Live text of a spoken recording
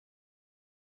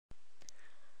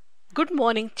Good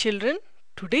morning, children.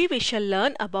 Today we shall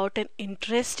learn about an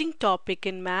interesting topic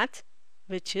in maths,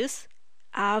 which is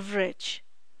average.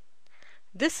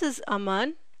 This is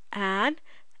Aman, and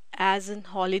as in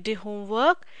holiday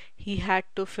homework, he had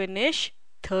to finish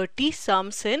 30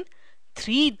 sums in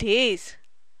 3 days.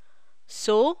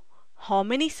 So, how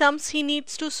many sums he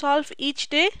needs to solve each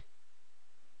day?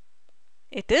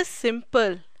 It is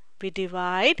simple. We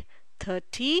divide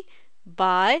 30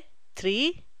 by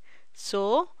 3.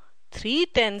 So, 3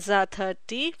 tens are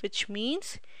 30, which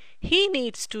means he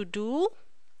needs to do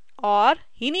or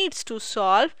he needs to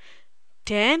solve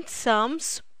 10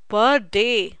 sums per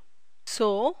day.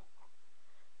 So,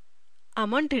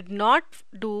 Aman did not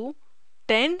do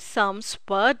 10 sums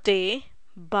per day,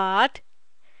 but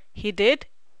he did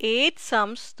 8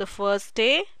 sums the first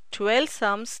day, 12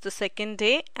 sums the second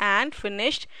day, and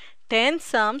finished 10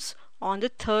 sums on the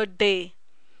third day.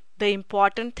 The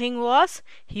important thing was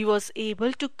he was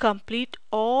able to complete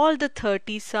all the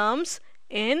 30 sums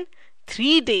in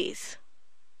 3 days.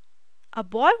 A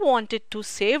boy wanted to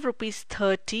save rupees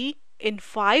 30 in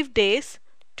 5 days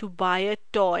to buy a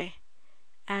toy.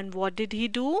 And what did he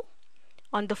do?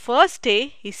 On the first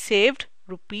day he saved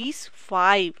rupees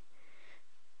 5.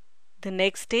 The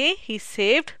next day he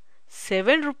saved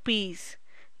 7 rupees.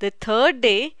 The third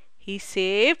day he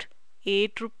saved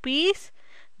 8 rupees.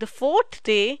 The fourth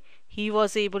day he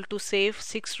was able to save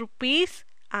 6 rupees,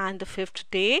 and the fifth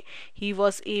day he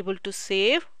was able to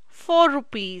save 4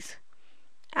 rupees.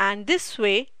 And this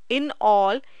way, in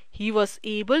all, he was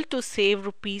able to save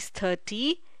rupees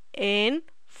 30 in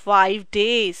 5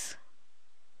 days.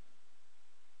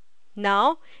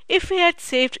 Now, if he had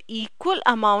saved equal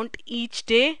amount each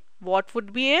day, what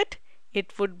would be it?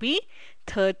 It would be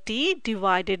 30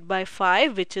 divided by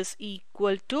 5, which is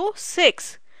equal to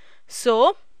 6.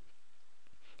 So,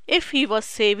 if he was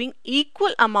saving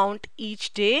equal amount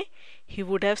each day, he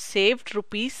would have saved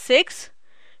rupees 6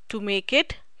 to make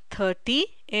it 30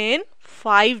 in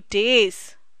 5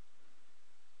 days.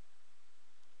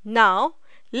 Now,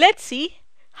 let's see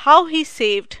how he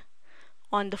saved.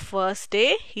 On the first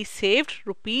day, he saved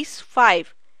rupees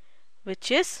 5,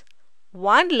 which is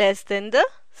 1 less than the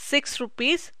 6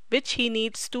 rupees which he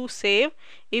needs to save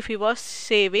if he was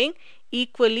saving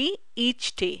equally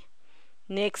each day.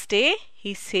 Next day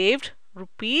he saved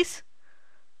rupees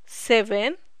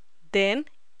 7, then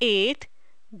 8,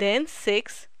 then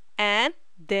 6, and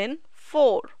then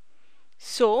 4.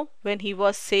 So when he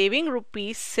was saving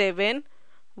rupees 7,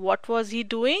 what was he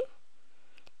doing?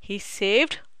 He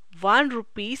saved 1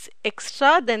 rupees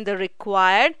extra than the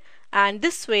required, and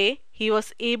this way he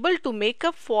was able to make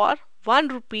up for 1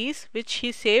 rupees which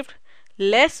he saved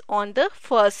less on the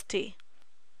first day.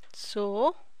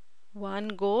 So 1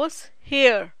 goes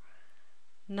here.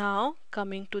 Now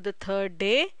coming to the third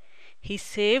day, he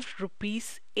saved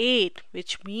rupees 8,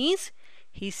 which means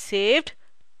he saved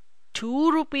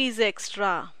 2 rupees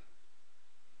extra.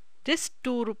 This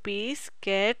 2 rupees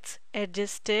gets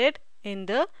adjusted in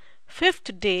the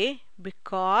fifth day,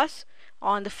 because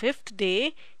on the fifth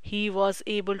day he was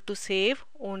able to save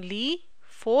only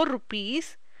 4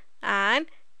 rupees, and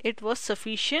it was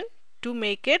sufficient to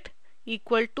make it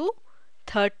equal to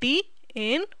 30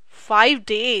 in 5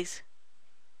 days.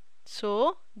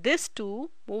 So this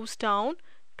 2 moves down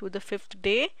to the fifth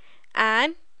day,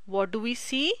 and what do we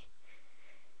see?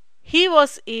 He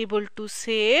was able to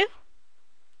save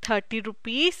 30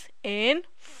 rupees in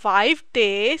 5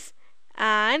 days,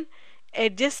 and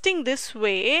adjusting this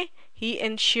way he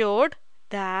ensured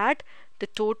that the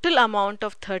total amount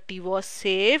of 30 was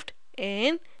saved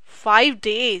in 5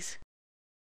 days.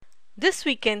 This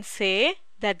we can say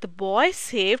that the boy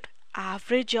saved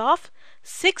average of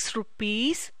 6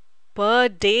 rupees per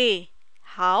day.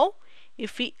 How?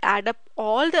 If we add up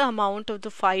all the amount of the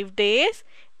 5 days,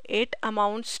 it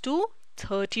amounts to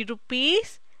 30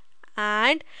 rupees,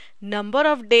 and number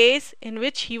of days in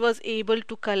which he was able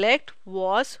to collect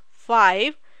was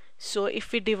 5. So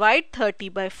if we divide 30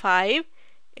 by 5,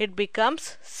 it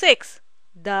becomes 6.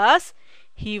 Thus,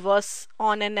 he was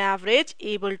on an average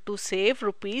able to save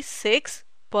rupees 6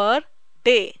 per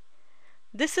day.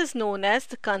 This is known as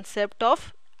the concept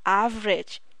of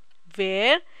average,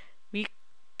 where we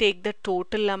take the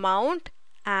total amount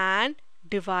and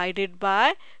divide it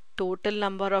by total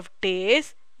number of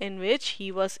days in which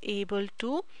he was able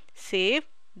to save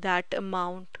that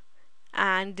amount.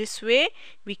 And this way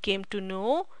we came to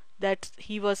know that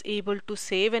he was able to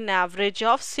save an average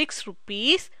of 6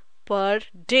 rupees per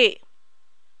day.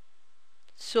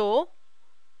 So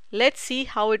let's see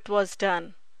how it was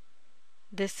done.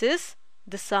 This is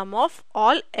the sum of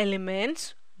all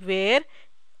elements, where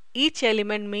each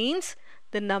element means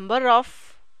the number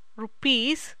of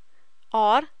rupees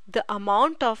or the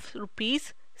amount of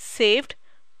rupees saved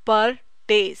per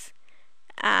days,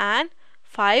 and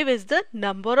 5 is the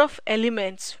number of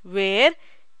elements where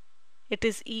it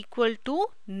is equal to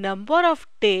number of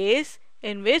days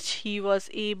in which he was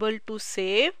able to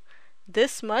save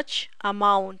this much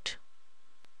amount.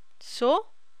 So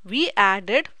we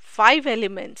added 5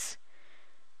 elements.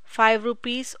 5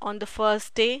 rupees on the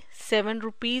first day, 7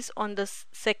 rupees on the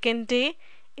second day,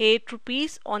 8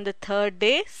 rupees on the third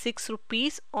day, 6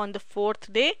 rupees on the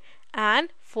fourth day, and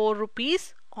 4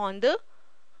 rupees on the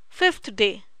fifth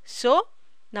day. So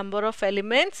number of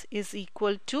elements is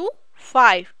equal to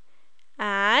 5,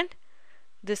 and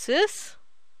this is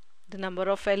the number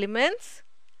of elements,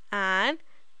 and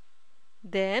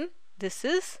then this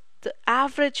is the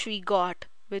average we got,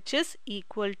 which is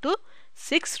equal to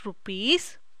 6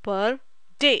 rupees per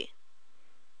day.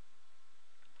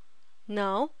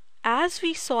 Now, as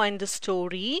we saw in the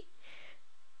story,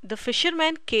 the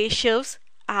fisherman Keshav's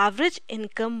average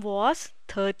income was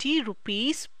 30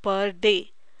 rupees per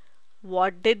day.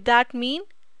 What did that mean?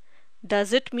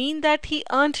 Does it mean that he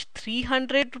earned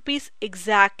 300 rupees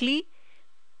exactly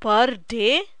per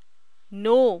day?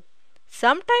 No.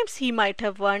 Sometimes he might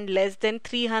have earned less than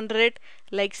 300,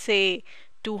 like say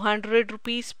 200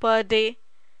 rupees per day,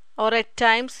 or at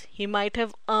times he might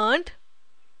have earned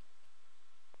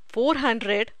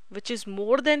 400, which is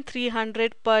more than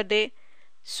 300 per day.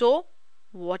 So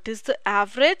what is the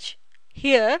average?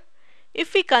 Here,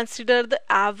 if we consider the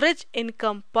average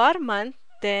income per month,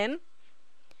 then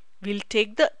we'll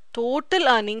take the total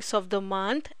earnings of the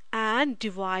month and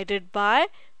divide it by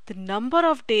the number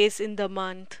of days in the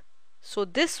month. So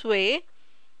this way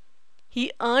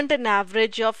he earned an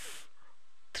average of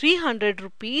 300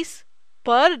 rupees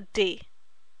per day.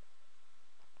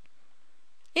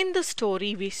 In the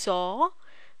story we saw,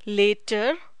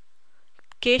 later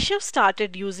Keshav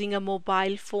started using a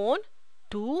mobile phone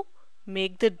to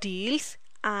make the deals,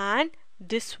 and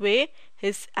this way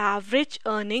his average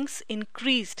earnings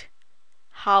increased.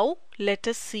 How? Let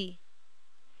us see.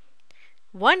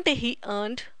 One day he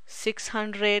earned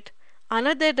 600,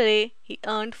 another day he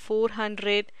earned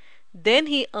 400, then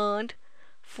he earned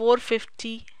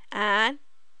 450 and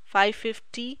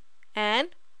 550 and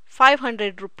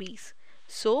 500 rupees.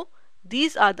 So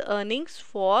these are the earnings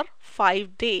for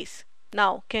 5 days.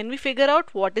 Now can we figure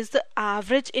out what is the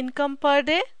average income per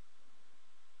day?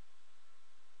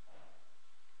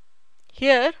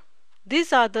 Here,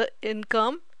 these are the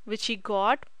income which he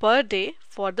got per day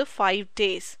for the 5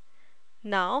 days.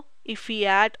 Now if we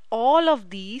add all of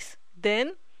these,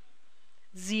 then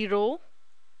 0,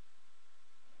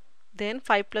 then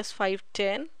 5 plus 5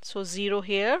 10, so 0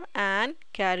 here and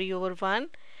carry over 1,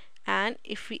 and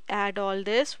if we add all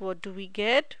this, what do we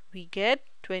get? We get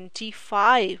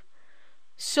 25.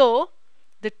 So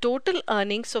the total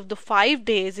earnings of the 5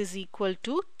 days is equal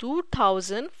to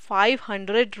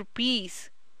 2500 rupees.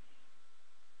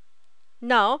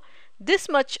 Now this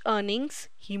much earnings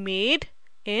he made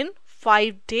in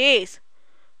 5 days.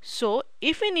 So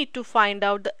if we need to find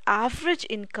out the average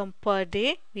income per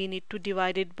day, we need to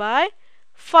divide it by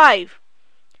 5.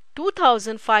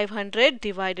 2500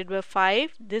 divided by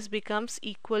 5, this becomes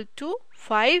equal to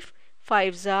 5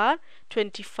 5s are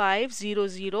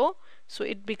 2500, so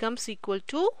it becomes equal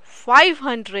to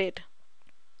 500.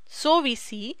 So we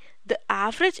see the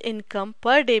average income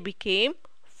per day became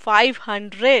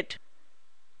 500.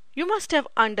 You must have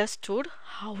understood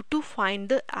how to find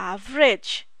the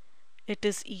average. It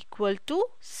is equal to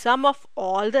sum of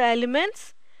all the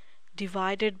elements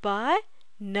divided by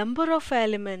number of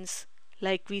elements.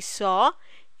 Like we saw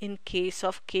in case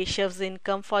of Keshav's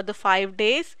income for the 5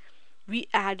 days, we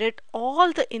added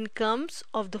all the incomes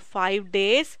of the 5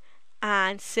 days,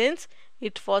 and since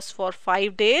it was for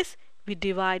 5 days, we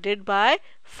divided by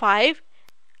 5,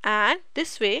 and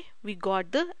this way we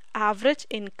got the average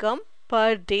income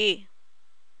per day.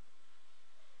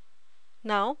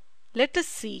 Now let us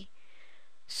see.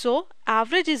 So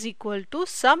average is equal to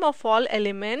sum of all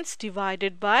elements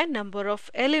divided by number of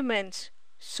elements.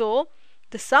 So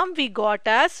the sum we got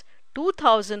as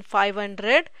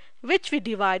 2500, which we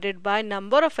divided by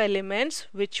number of elements,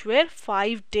 which were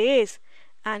 5 days,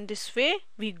 and this way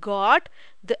we got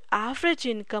the average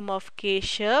income of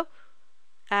Keshav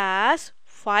as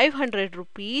 500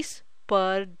 rupees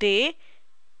per day.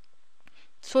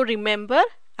 So remember,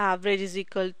 average is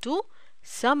equal to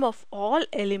sum of all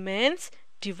elements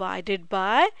divided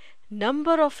by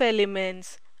number of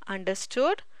elements.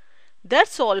 Understood?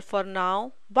 That's all for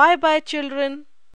now. Bye bye children.